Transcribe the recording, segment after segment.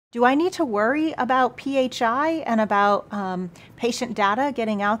Do I need to worry about PHI and about patient data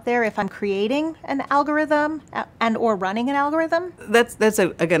getting out there if I'm creating an algorithm and or running an algorithm?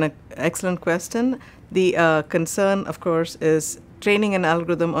 Again, an excellent question. The concern, of course, is training an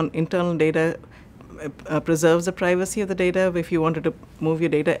algorithm on internal data preserves the privacy of the data. If you wanted to move your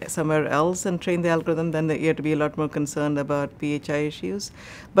data somewhere else and train the algorithm, then you have to be a lot more concerned about PHI issues.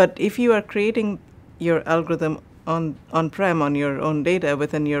 But if you are creating your algorithm on-prem on your own data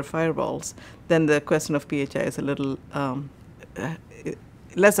within your firewalls, then the question of PHI is a little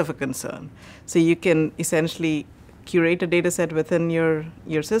less of a concern. So you can essentially curate a data set within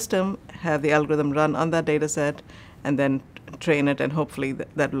your system, have the algorithm run on that data set, and then train it, and hopefully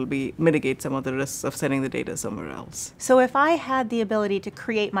that will mitigate some of the risks of sending the data somewhere else. So if I had the ability to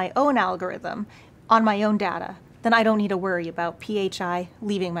create my own algorithm on my own data, then I don't need to worry about PHI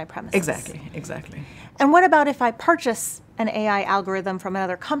leaving my premises. Exactly. And what about if I purchase an AI algorithm from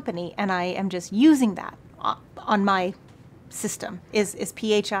another company and I am just using that on my system? Is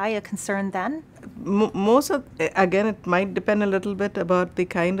PHI a concern then? Again, it might depend a little bit about the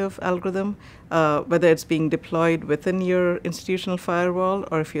kind of algorithm, whether it's being deployed within your institutional firewall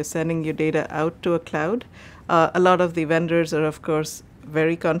or if you're sending your data out to a cloud. A lot of the vendors are, of course,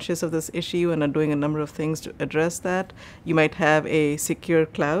 very conscious of this issue and are doing a number of things to address that. You might have a secure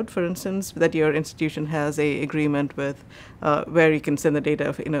cloud, for instance, that your institution has an agreement with, where you can send the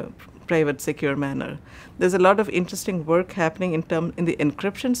data in a private, secure manner. There's a lot of interesting work happening in the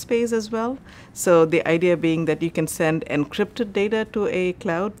encryption space as well. So the idea being that you can send encrypted data to a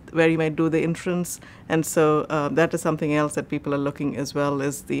cloud where you might do the inference. And so that is something else that people are looking as well,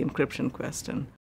 is the encryption question.